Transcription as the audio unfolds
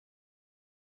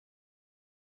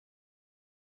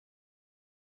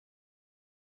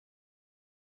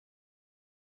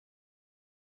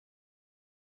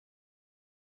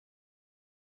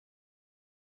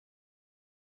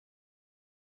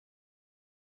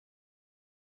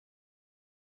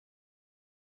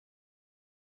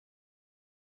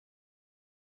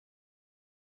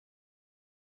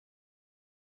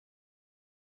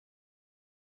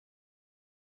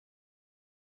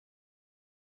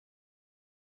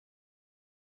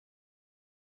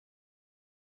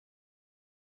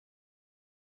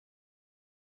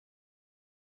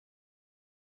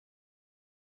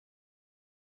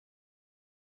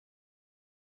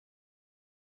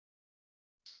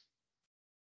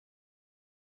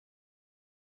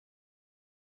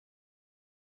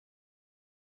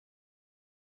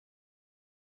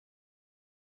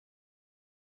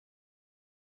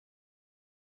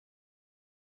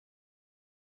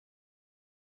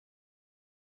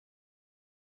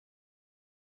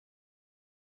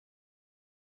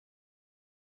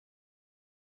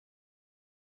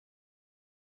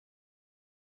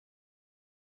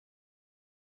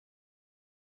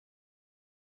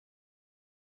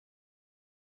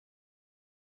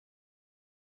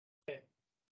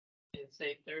It's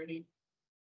 8:30.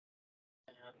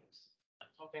 And I'm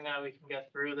hoping that we can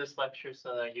get through this lecture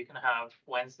so that you can have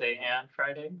Wednesday and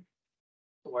Friday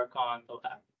to work on the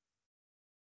lab.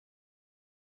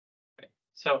 Okay.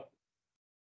 So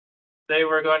today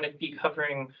we're going to be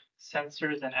covering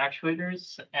sensors and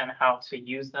actuators and how to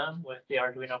use them with the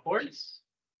Arduino boards.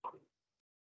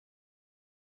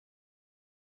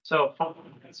 So for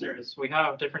sensors, we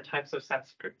have different types of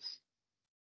sensors.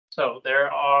 So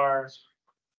there are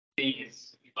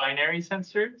these binary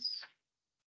sensors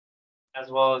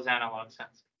as well as analog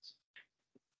sensors.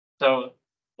 So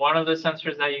one of the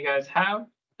sensors that you guys have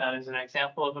that is an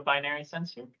example of a binary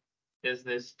sensor is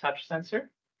this touch sensor.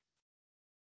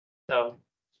 So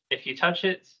if you touch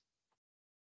it,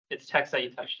 it's text that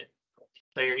you touched it.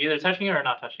 So you're either touching it or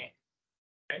not touching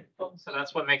it. Okay? So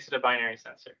that's what makes it a binary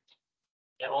sensor.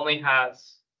 It only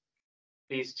has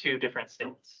these two different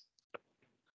states.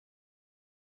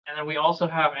 And then we also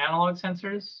have analog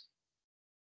sensors.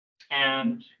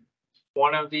 And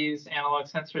one of these analog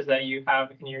sensors that you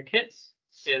have in your kits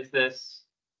is this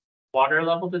water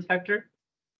level detector.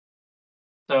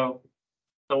 So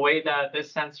the way that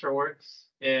this sensor works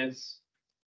is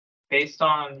based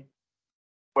on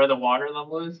where the water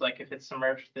level is, like if it's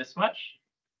submerged this much,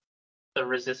 the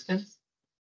resistance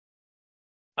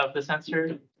of the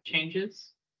sensor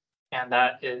changes, and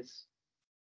that is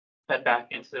fed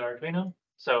back into the Arduino.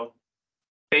 So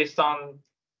based on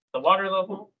the water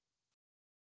level,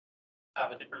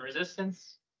 have a different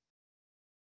resistance.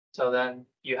 So then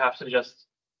you have to just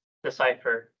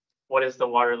decipher what is the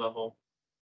water level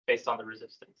based on the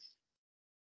resistance.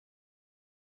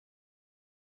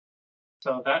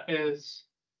 So that is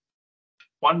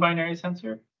one binary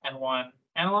sensor and one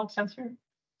analog sensor.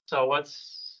 So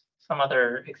what's some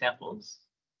other examples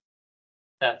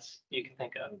that you can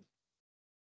think of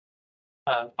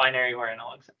binary or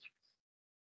analog sensors?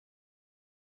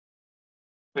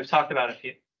 We've talked about a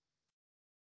few.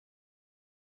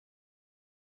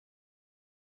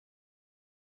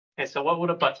 Okay, so what would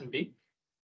a button be?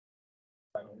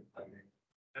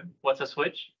 What's a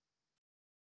switch?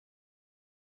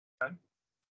 Okay.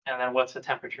 And then what's a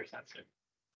temperature sensor?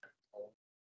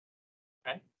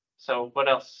 Right. So what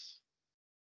else?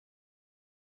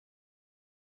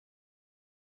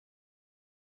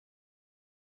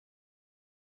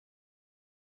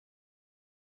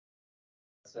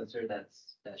 A sensor that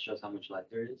shows how much light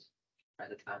there is at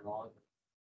the time log.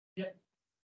 Yeah.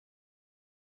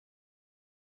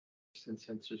 Since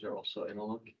sensors are also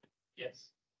analog. Yes.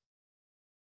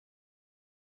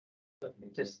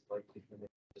 Just like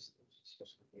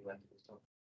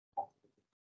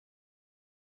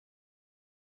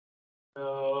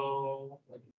So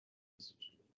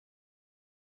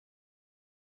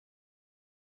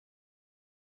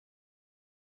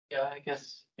yeah, I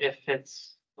guess if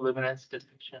it's luminance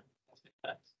detection, things like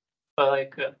that. But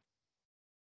like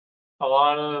a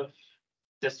lot of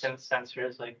distance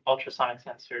sensors, like ultrasonic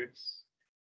sensors,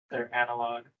 they're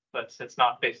analog, but it's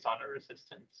not based on a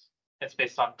resistance. It's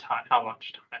based on time, how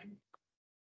much time it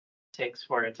takes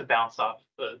for it to bounce off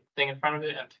the thing in front of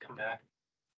it and to come back.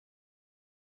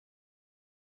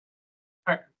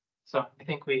 All right, so I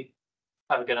think we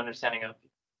have a good understanding of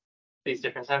these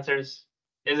different sensors.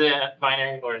 Is it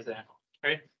binary or is it analog,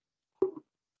 right?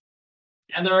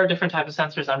 And there are different types of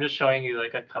sensors. I'm just showing you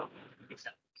like a couple of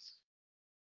examples.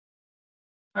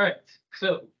 All right,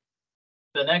 so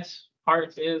the next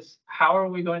part is how are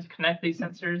we going to connect these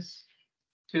sensors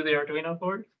to the Arduino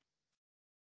board?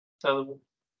 So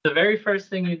the very first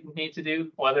thing you need to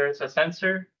do, whether it's a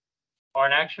sensor or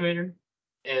an actuator,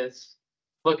 is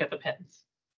look at the pins.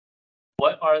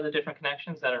 What are the different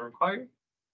connections that are required?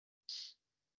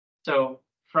 So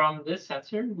from this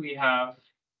sensor, we have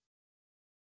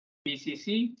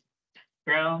VCC,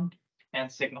 ground,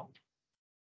 and signal.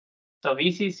 So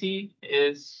VCC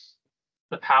is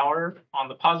the power on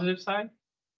the positive side,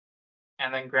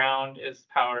 and then ground is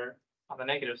power on the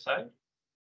negative side.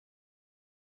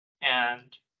 And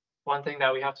one thing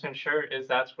that we have to ensure is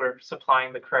that we're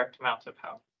supplying the correct amount of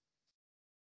power.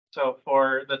 So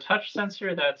for the touch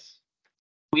sensor that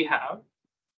we have,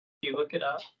 if you look it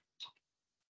up,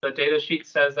 the data sheet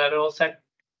says that it'll set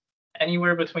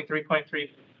anywhere between 3.3 and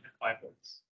 5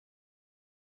 volts.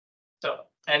 So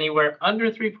anywhere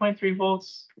under 3.3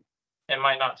 volts, it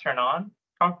might not turn on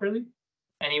properly.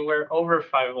 Anywhere over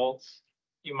 5 volts,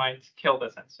 you might kill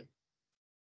the sensor.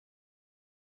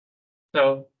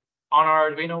 So on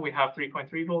our Arduino, we have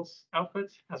 3.3 volts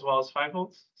outputs as well as 5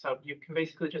 volts. So you can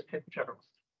basically just pick whichever one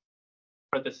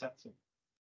for this sensor.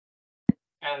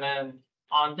 And then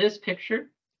on this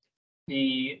picture,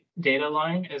 the data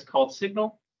line is called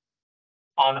signal.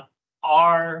 On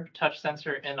our touch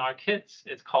sensor in our kits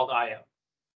is called IO.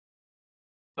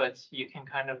 But you can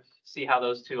kind of see how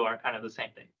those two are kind of the same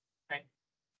thing, right?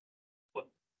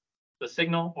 The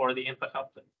signal or the input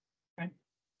output, right?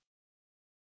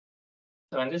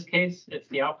 So in this case, it's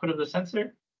the output of the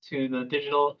sensor to the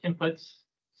digital inputs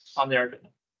on the Arduino.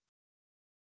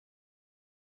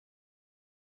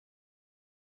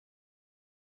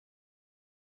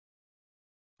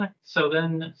 So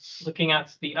then looking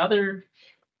at the other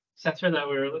sensor that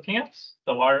we were looking at,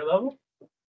 the water level,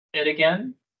 it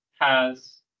again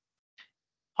has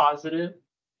positive,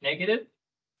 negative.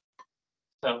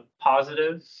 So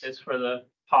positive is for the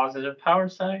positive power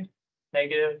side,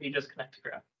 negative, you just connect to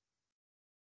ground.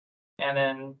 And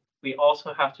then we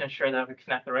also have to ensure that we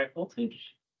connect the right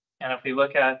voltage. And if we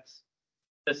look at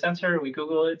the sensor, we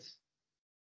Google it,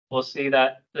 we'll see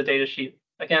that the data sheet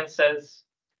again says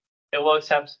it will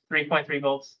accept 3.3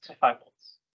 volts to 5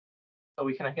 volts. So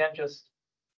we can again just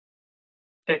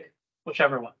pick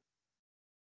whichever one.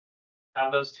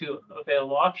 Have those two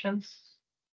available options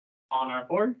on our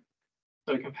board.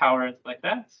 So we can power it like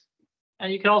that.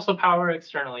 And you can also power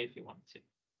externally if you want to.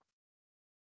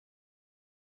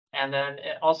 And then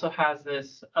it also has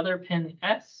this other pin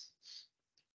S,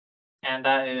 and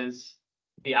that is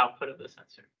the output of the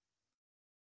sensor.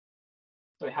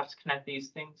 So we have to connect these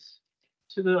things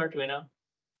to the Arduino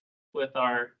with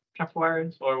our jumper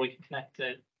wires, or we can connect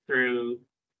it through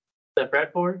the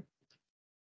breadboard.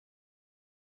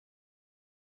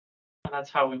 And that's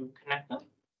how we would connect them.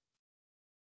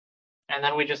 And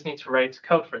then we just need to write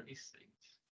code for these things,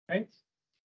 right?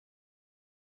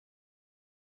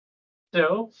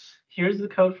 So here's the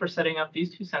code for setting up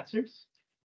these two sensors.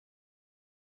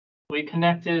 We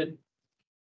connected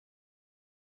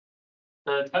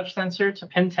the touch sensor to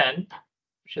pin 10,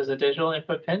 which is a digital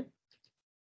input pin.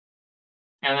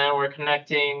 And then we're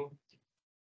connecting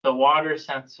the water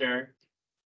sensor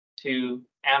to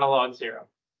analog 0,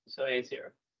 so A0.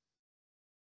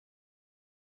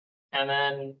 And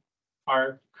then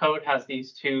our code has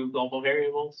these two global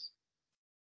variables.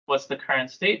 What's the current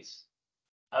states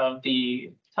of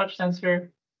the touch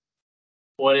sensor?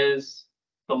 What is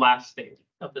the last state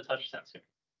of the touch sensor?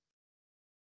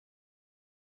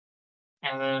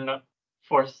 And then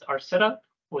for our setup,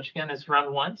 which again is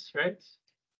run once, right?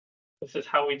 This is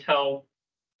how we tell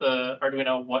the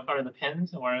Arduino what are the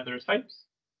pins and what are their types.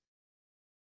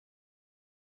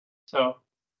 So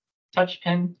touch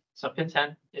pin, so pin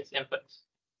 10 is inputs.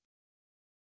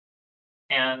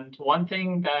 And one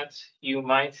thing that you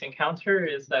might encounter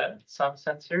is that some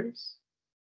sensors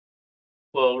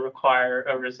will require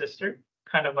a resistor,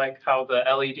 kind of like how the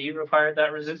LED required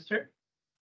that resistor.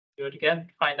 You would again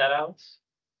find that out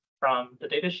from the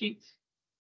data sheet.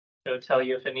 It would tell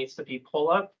you if it needs to be pull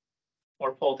up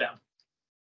or pull down.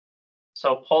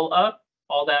 So pull up,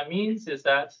 all that means is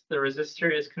that the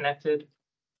resistor is connected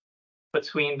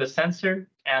between the sensor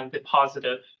and the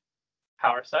positive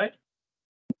power side.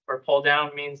 Or pull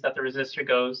down means that the resistor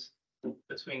goes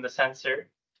between the sensor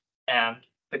and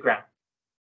the ground.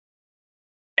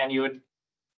 And you would,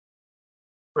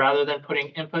 rather than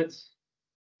putting inputs,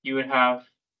 you would have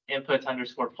input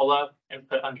underscore pull up,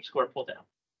 input underscore pull down.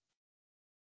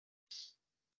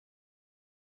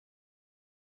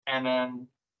 And then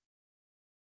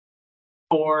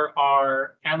for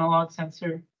our analog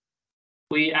sensor,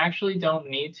 we actually don't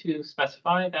need to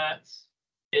specify that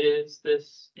it is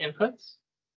this inputs.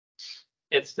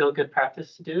 It's still good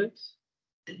practice to do it.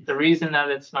 The reason that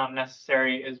it's not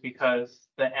necessary is because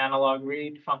the analog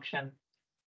read function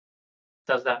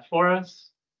does that for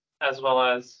us, as well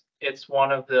as it's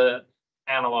one of the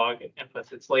analog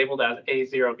inputs. It's labeled as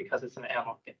A0 because it's an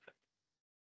analog input.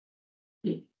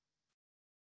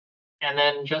 And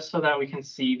then just so that we can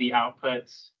see the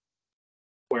outputs,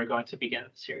 we're going to begin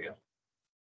the serial.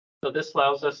 So this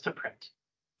allows us to print.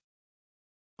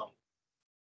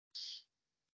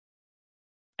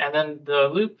 And then the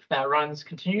loop that runs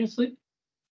continuously,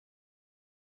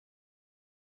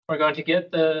 we're going to get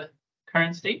the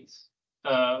current states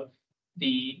of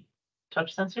the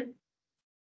touch sensor.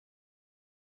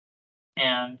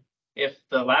 And if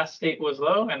the last state was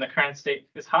low and the current state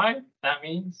is high, that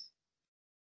means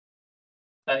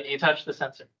that you touch the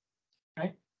sensor,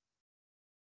 right?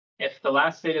 If the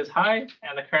last state is high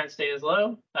and the current state is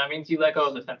low, that means you let go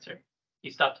of the sensor.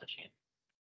 You stop touching it.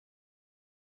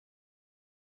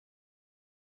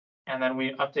 And then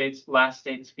we update last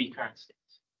state to be current state.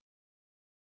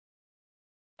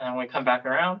 And when we come back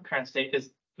around, current state is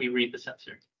we read the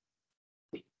sensor.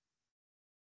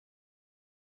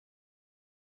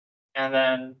 And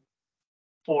then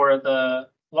for the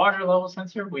water level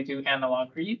sensor, we do analog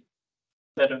read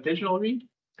instead of digital read.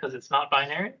 because it's not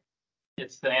binary.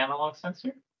 It's the analog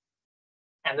sensor.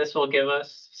 And this will give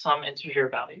us some integer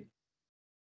value.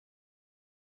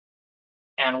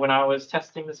 And when I was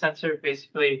testing the sensor,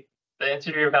 basically the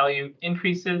integer value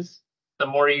increases the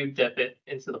more you dip it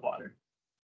into the water.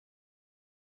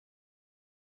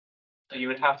 So you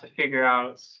would have to figure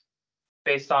out,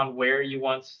 based on where you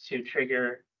want to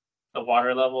trigger the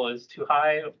water level is too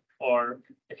high, or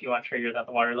if you want to trigger that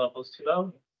the water level is too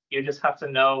low, you just have to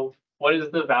know what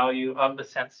is the value of the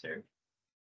sensor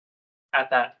at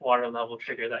that water level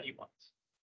trigger that you want.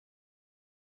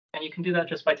 And you can do that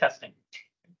just by testing.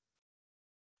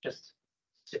 Just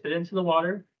dip it into the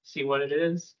water, see what it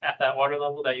is at that water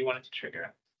level that you want it to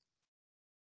trigger.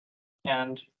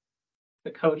 And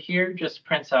the code here just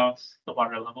prints out the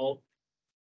water level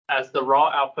as the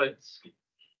raw outputs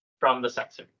from the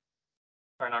sensor,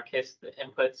 or in our case, the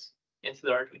inputs into the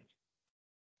Arduino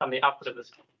from the output of the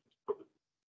sensor.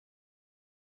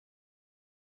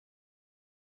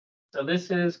 So this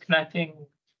is connecting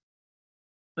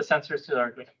the sensors to the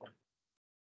Arduino board.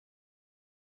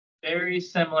 Very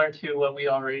similar to what we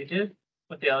already did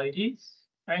with the LEDs,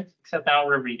 right? Except now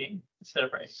we're reading instead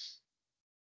of writing.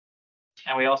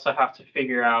 And we also have to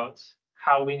figure out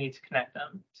how we need to connect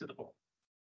them to the board.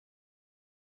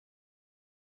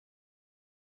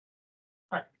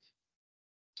 All right.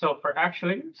 So for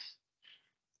actuators,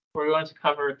 we're going to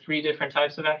cover 3 different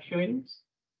types of actuators.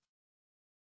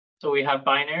 So we have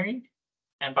binary,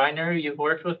 and binary you've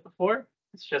worked with before.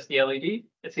 It's just the LED.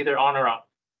 It's either on or off,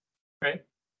 right?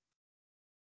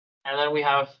 And then we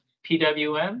have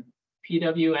PWM.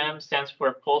 PWM stands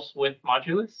for pulse width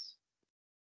modulus.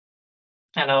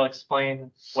 And I'll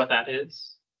explain what that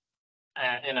is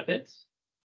in a bit.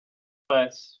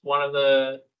 But one of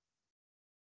the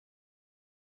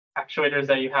actuators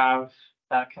that you have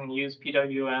that can use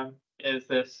PWM is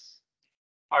this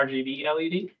RGB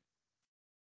LED.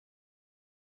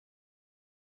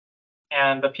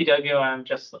 And the PWM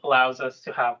just allows us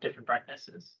to have different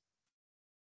brightnesses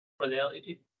for the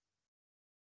LED.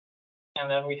 And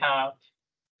then we have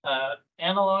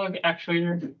analog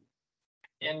actuator.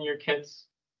 In your kits,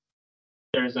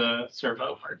 there's a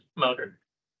servo motor.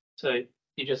 So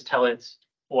you just tell it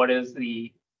what is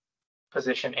the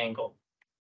position angle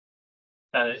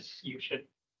that you should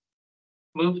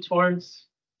move towards,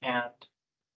 and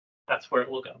that's where it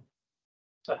will go.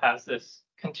 So it has this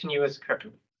continuous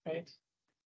curve, right,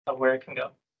 of where it can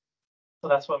go. So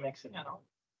that's what makes it analog.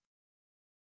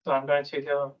 So I'm going to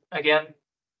go, again,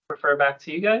 refer back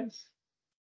to you guys.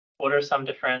 What are some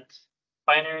different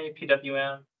binary,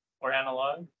 PWM, or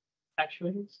analog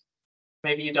actuators?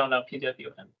 Maybe you don't know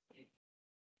PWM.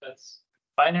 That's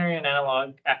binary and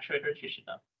analog actuators you should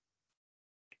know.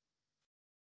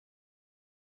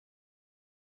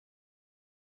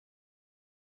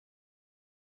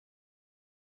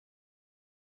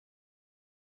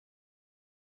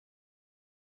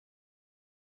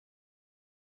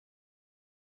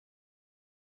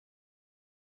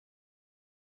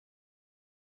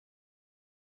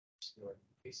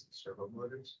 Basic servo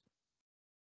motors.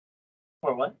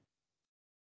 Or what?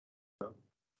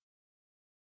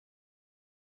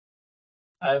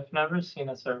 I've never seen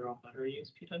a servo motor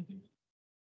use PWM.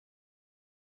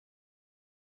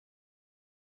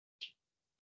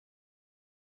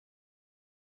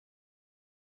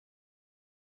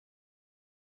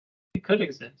 It could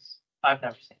exist. I've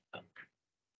never seen them.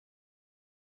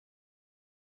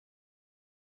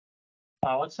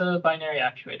 What's a binary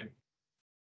actuator?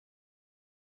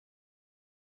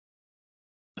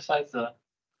 Besides the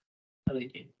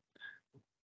LED.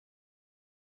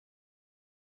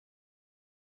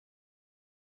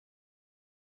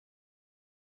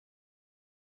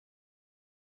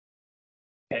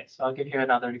 Okay, so I'll give you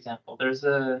another example. There's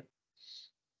a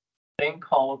thing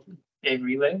called a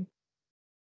relay,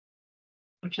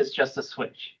 which is just a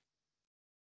switch.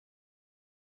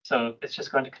 So it's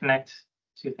just going to connect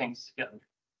 2 things together.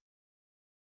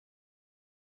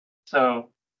 So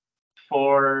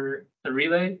for the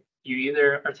relay, you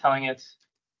either are telling it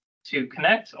to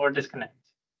connect or disconnect.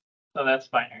 So that's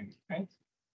binary, right?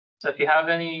 So if you have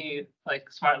any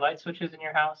like smart light switches in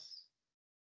your house,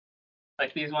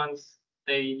 like these ones,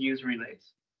 they use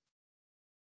relays.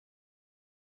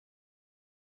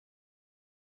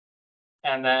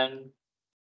 And then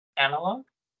analog.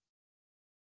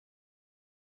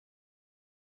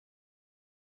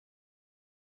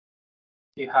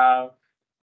 You have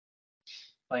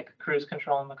like cruise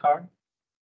control in the car.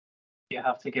 You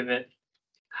have to give it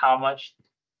how much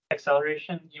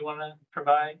acceleration you want to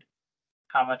provide,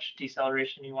 how much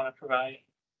deceleration you want to provide.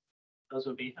 Those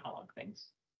would be analog things,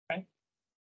 right?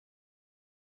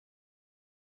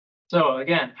 So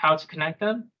again, how to connect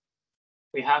them?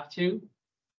 We have to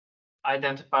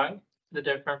identify the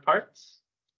different parts.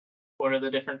 What are the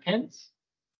different pins?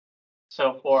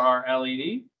 So for our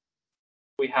LED,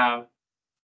 we have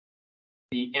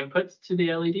the inputs to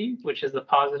the LED, which is the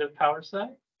positive power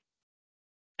side.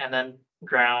 And then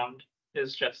ground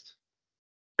is just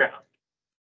ground,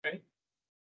 right?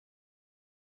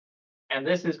 And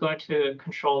this is going to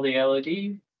control the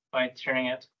LED by turning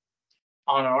it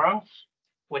on or off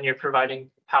when you're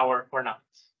providing power or not.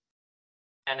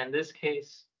 And in this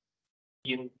case,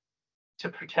 to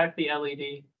protect the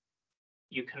LED,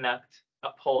 you connect a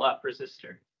pull-up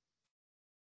resistor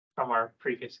from our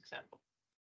previous example,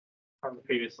 from the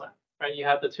previous lab, right? You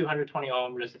have the 220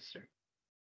 ohm resistor.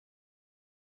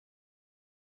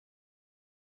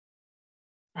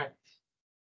 Right.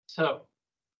 So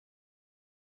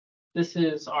this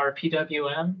is our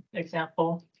PWM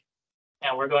example,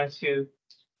 and we're going to,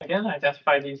 again,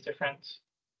 identify these different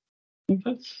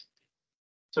inputs.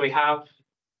 So we have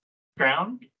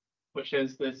ground, which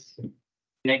is this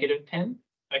negative pin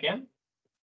again.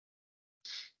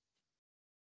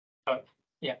 Oh,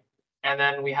 yeah. And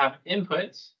then we have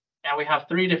inputs, and we have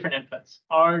three different inputs,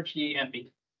 R, G, and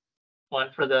B. One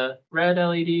for the red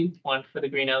LED, one for the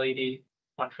green LED,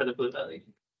 one for the blue LED.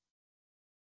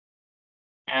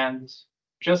 And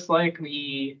just like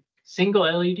the single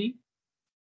LED,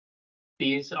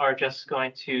 these are just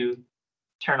going to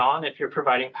turn on if you're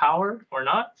providing power or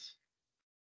not.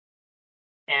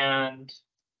 And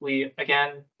we,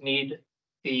 again, need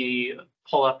the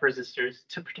pull-up resistors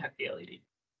to protect the LED.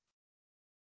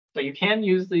 So you can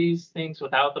use these things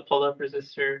without the pull-up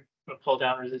resistor or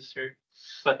pull-down resistor,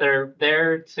 but they're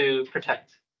there to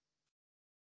protect.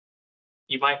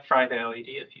 You might fry the LED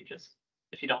if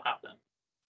you don't have them.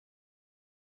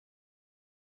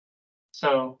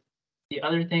 So the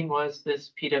other thing was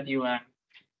this PWM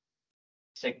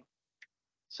signal.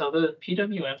 So the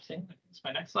PWM signal, that's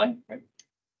my next slide, right?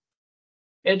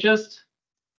 It just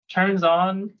turns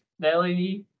on the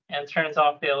LED and turns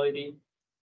off the LED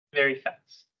very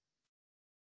fast.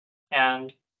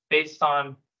 And based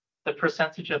on the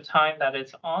percentage of time that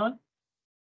it's on,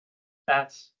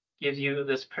 that gives you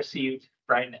this perceived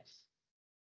brightness.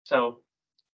 So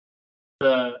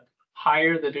the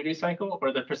higher the duty cycle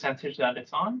or the percentage that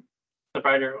it's on, the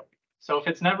brighter. So if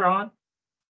it's never on,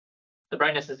 the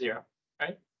brightness is 0,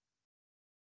 right?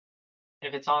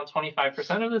 If it's on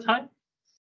 25% of the time,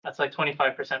 that's like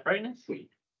 25% brightness.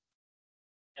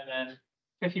 And then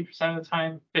 50% of the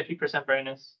time, 50%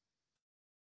 brightness,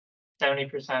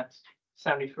 70%,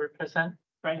 74%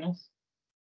 brightness.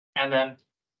 And then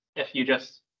if you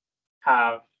just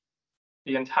have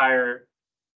the entire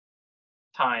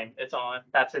time it's on,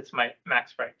 that's its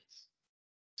max brightness.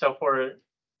 So for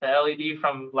the LED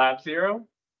from lab 0,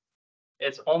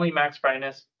 it's only max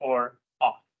brightness or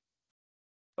off.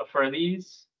 But for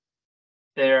these,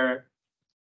 they're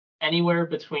anywhere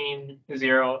between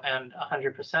 0 and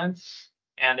 100%,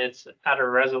 and it's at a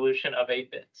resolution of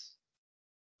 8 bits.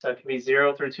 So it can be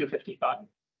 0 through 255.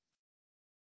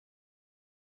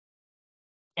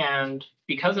 And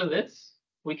because of this,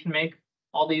 we can make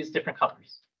all these different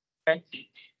colors, okay?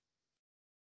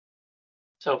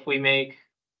 So if we make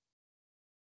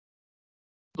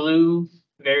blue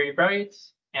very bright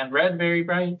and red very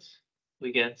bright,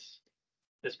 we get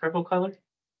this purple color,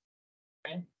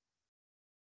 okay?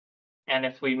 And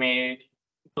if we made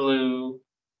blue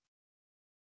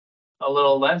a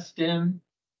little less dim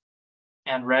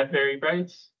and red very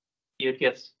bright, you'd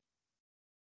get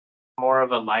more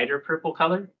of a lighter purple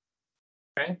color,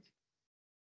 right?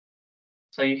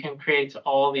 So you can create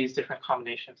all these different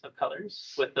combinations of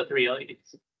colors with the 3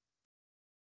 LEDs.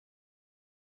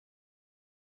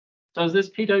 So is this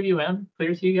PWM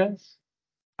clear to you guys?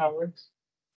 How it works?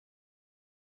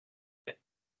 Okay.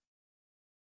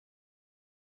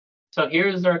 So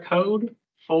here's our code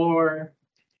for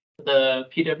the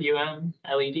PWM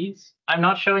LEDs. I'm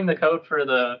not showing the code for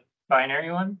the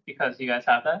binary one because you guys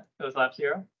have that. It was lab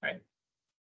 0, right?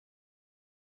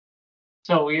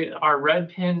 So our red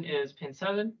pin is pin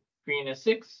 7, green is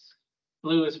 6,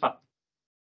 blue is 5.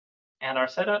 And our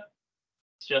setup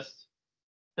is just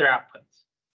their outputs,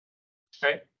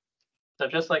 right? So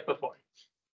just like before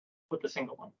with the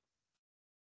single one.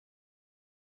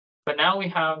 But now we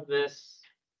have this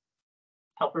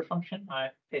helper function. I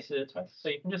pasted it twice, so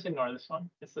you can just ignore this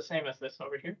one. It's the same as this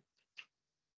over here.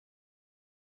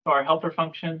 So our helper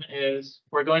function is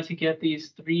we're going to get these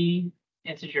 3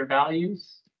 integer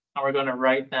values, and we're going to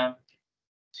write them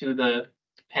to the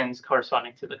pins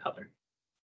corresponding to the color.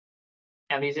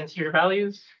 And these integer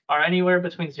values are anywhere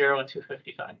between 0 and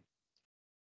 255.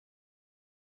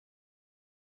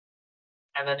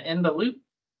 And then in the loop,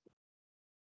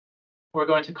 we're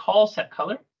going to call set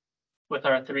color with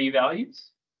our 3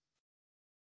 values.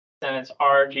 Then it's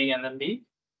R, G, and then B,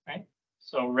 right?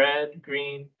 So red,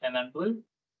 green, and then blue.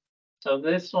 So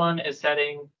this one is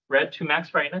setting red to max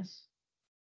brightness,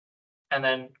 and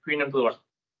then green and blue are.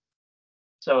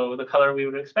 So the color we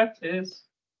would expect is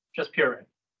just pure red,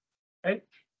 right?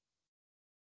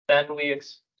 Then we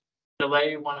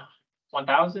delay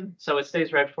 1000, so it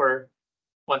stays red for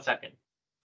 1 second.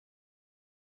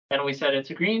 Then we set it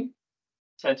to green,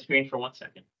 set it to green for 1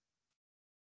 second.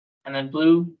 And then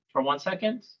blue for 1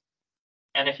 second.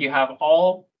 And if you have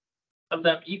all of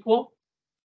them equal,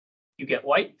 you get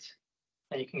white,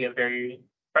 and you can get varying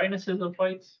brightnesses of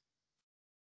whites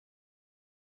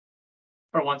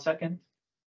for 1 second.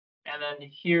 And then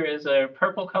here is a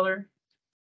purple color.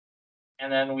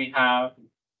 And then we have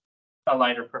a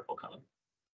lighter purple color.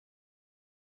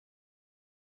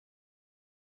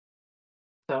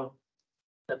 So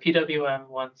the PWM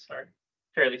ones are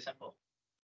fairly simple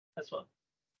as well.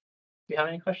 Do you have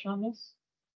any question on this?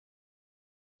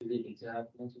 Do they need to have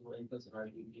multiple inputs in order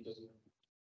to do PWM?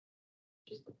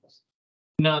 Just the plus.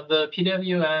 No, the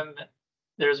PWM,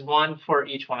 there's one for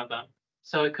each one of them.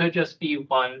 So it could just be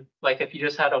one, like if you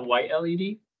just had a white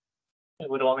LED, it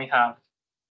would only have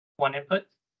one input,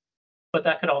 but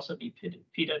that could also be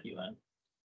PWM.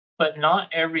 But not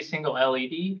every single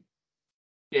LED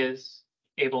is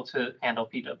able to handle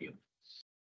PWM.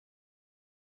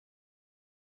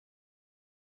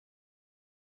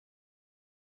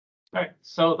 All right,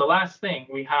 so the last thing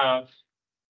we have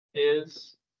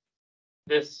is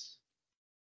this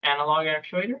analog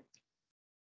actuator,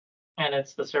 and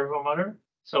it's the servo motor.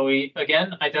 So we,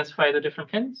 again, identify the different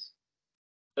pins.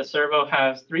 The servo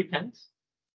has 3 pins.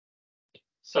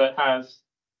 So it has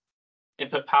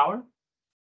input power,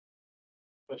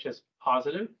 which is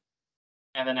positive,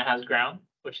 and then it has ground,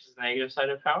 which is the negative side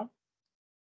of power.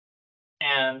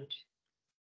 And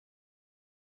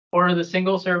for the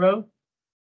single servo,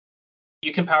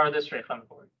 you can power this straight from the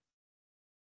board.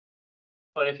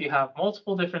 But if you have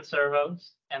multiple different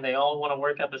servos and they all want to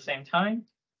work at the same time,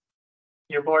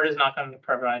 your board is not going to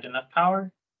provide enough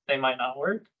power. They might not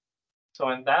work. So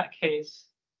in that case,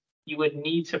 you would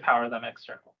need to power them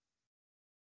externally.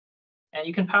 And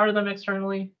you can power them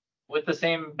externally with the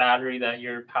same battery that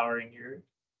you're powering your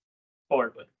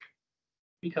board with.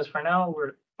 Because for now,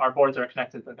 our boards are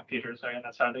connected to the computers, right? And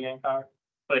that's how they're getting power.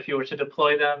 But if you were to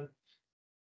deploy them,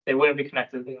 they wouldn't be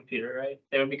connected to the computer, right?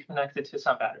 They would be connected to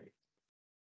some battery.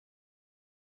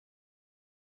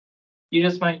 You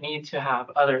just might need to have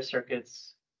other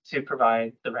circuits to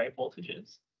provide the right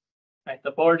voltages, right?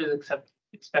 The board is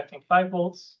expecting 5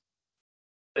 volts.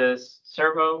 This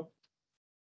servo,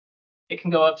 it can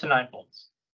go up to 9 volts,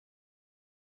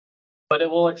 but it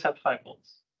will accept 5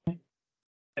 volts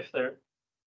if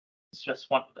it's just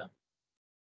one of them.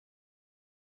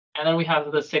 And then we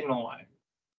have the signal wire.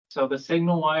 So the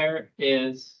signal wire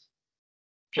is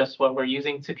just what we're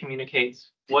using to communicate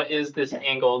what is this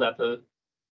angle that the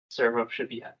servo should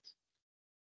be at.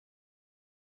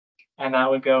 And that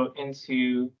would go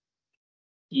into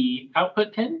the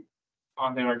output pin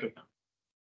on the Arduino.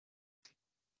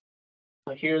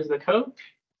 So here's the code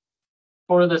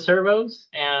for the servos,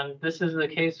 and this is the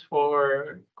case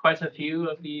for quite a few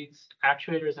of these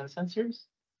actuators and sensors.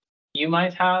 You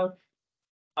might have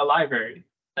a library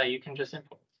that you can just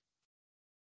import.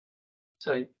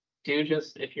 So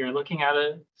if you're looking at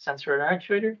a sensor or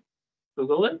actuator,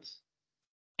 Google it,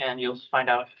 and you'll find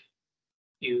out if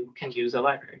you can use a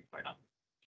library or not.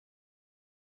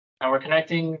 Now we're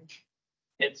connecting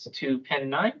it to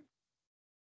pin 9,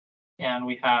 and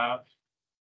we have,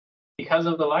 because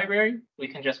of the library, we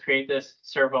can just create this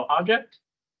servo object,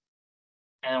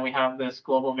 and we have this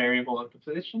global variable of the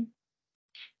position.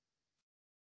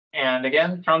 And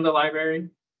again, from the library,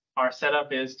 our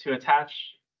setup is to attach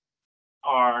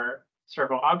our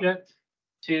servo object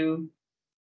to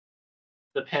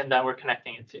the pin that we're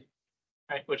connecting it to,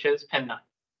 right, which is pin 9.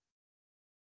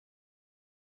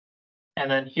 And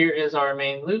then here is our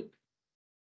main loop.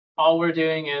 All we're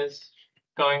doing is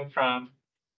going from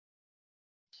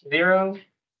 0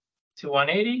 to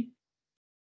 180,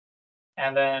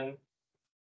 and then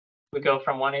we go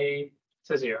from 180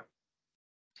 to 0.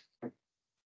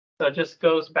 So it just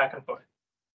goes back and forth.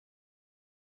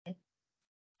 Okay.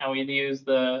 And we use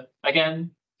the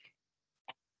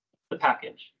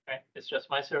package, right? It's just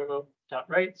my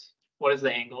servo.write. What is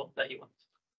the angle that you want?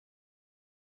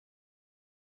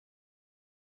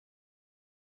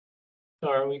 So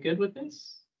are we good with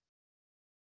this?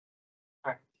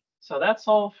 All right. So that's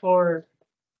all for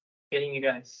getting you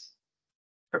guys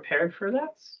prepared for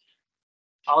that.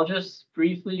 I'll just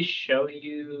briefly show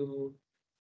you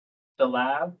the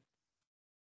lab.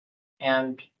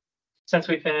 And since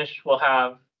we finished, we'll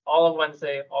have all of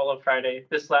Wednesday, all of Friday.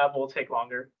 This lab will take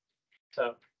longer.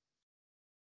 So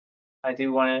I did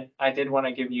want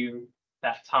to give you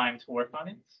that time to work on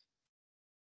it.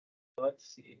 So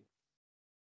let's see.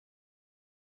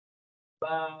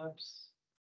 Labs.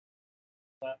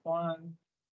 That one.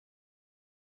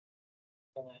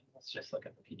 And then let's just look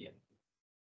at the PDF.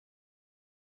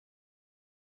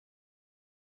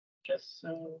 Just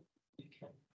so we can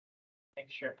make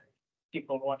sure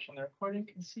people watching the recording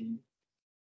can see.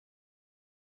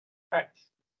 All right.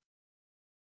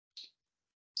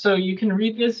 So you can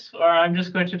read this, or I'm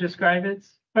just going to describe it.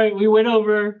 All right, we went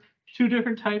over two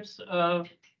different types of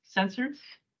sensors,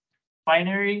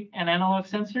 binary and analog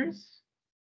sensors.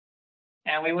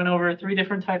 And we went over three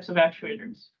different types of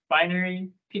actuators,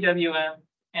 binary, PWM,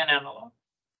 and analog.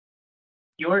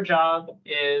 Your job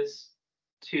is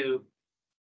to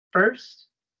first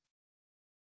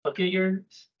look at your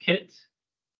kit,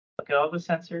 look at all the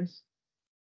sensors,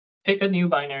 pick a new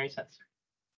binary sensor,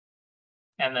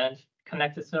 and then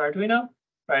connect it to Arduino,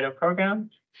 write a program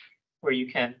where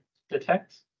you can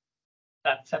detect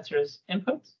that sensor's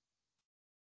inputs,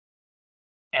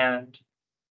 and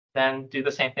then do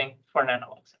the same thing for an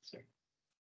analog sensor.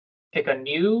 Pick a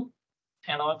new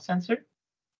analog sensor.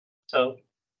 So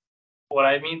what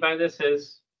I mean by this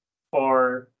is,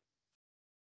 for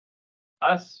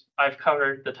us, I've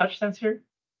covered the touch sensor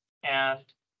and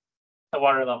the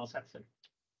water level sensor.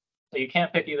 So you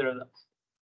can't pick either of those.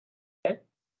 Okay.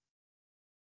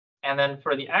 And then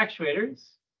for the actuators,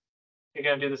 you're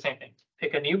going to do the same thing.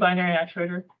 Pick a new binary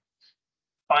actuator,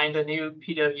 find a new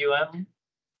PWM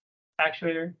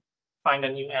actuator, find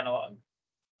a new analog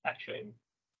actuator,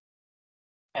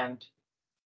 and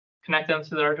connect them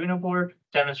to the Arduino board,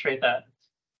 demonstrate that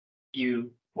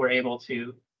you were able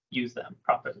to use them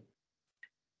properly.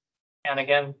 And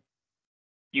again,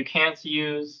 you can't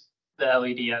use the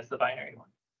LED as the binary one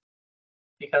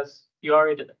because you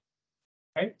already did it,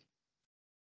 right?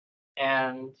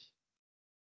 And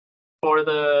for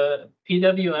the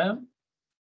PWM,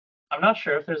 I'm not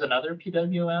sure if there's another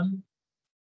PWM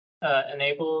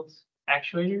enabled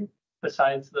actuator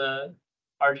besides the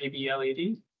RGB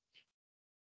LED.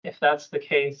 If that's the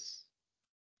case,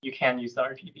 you can use the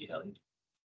RGB LED.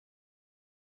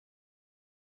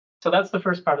 So that's the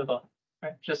first part of the lab,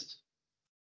 right? Just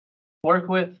work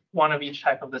with one of each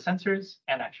type of the sensors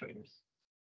and actuators.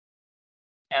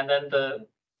 And then the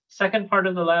second part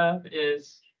of the lab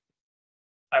is,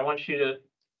 I want you to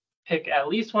pick at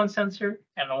least one sensor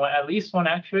and at least one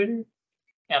actuator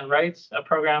and write a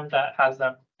program that has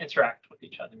them interact with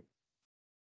each other.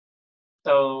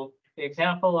 So the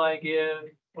example I give,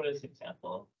 what is the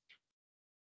example?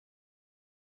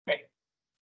 Great.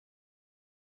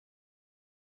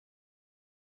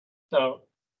 So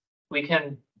we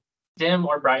can dim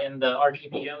or brighten the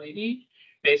RGB LED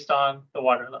based on the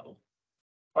water level,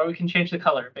 or we can change the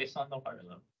color based on the water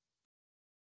level.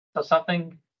 So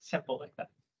something simple like that.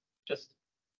 Just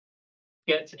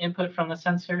get input from the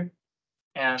sensor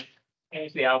and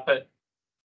change the output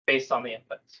based on the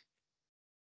inputs.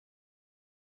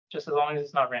 Just as long as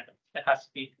it's not random, it has to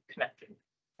be connected,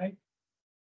 right?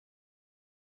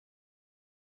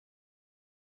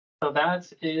 So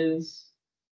that is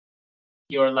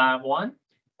your lab one.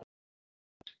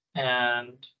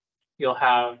 And you'll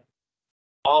have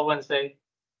all Wednesday,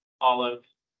 all of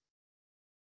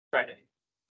Friday.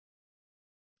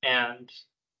 And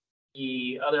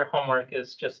the other homework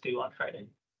is just due on Friday.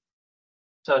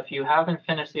 So if you haven't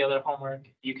finished the other homework,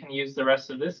 you can use the rest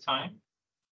of this time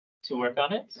to work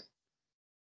on it.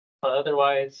 But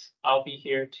otherwise, I'll be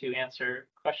here to answer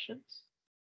questions.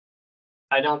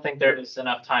 I don't think there is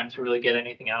enough time to really get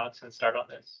anything out and start on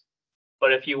this.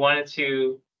 But if you wanted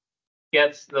to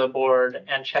get the board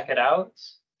and check it out,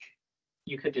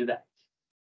 you could do that.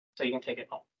 So you can take it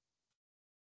home.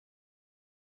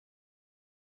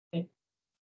 Okay.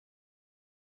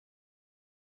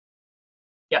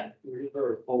 Yeah.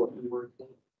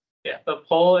 Yeah, the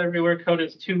poll everywhere code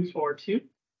is 242.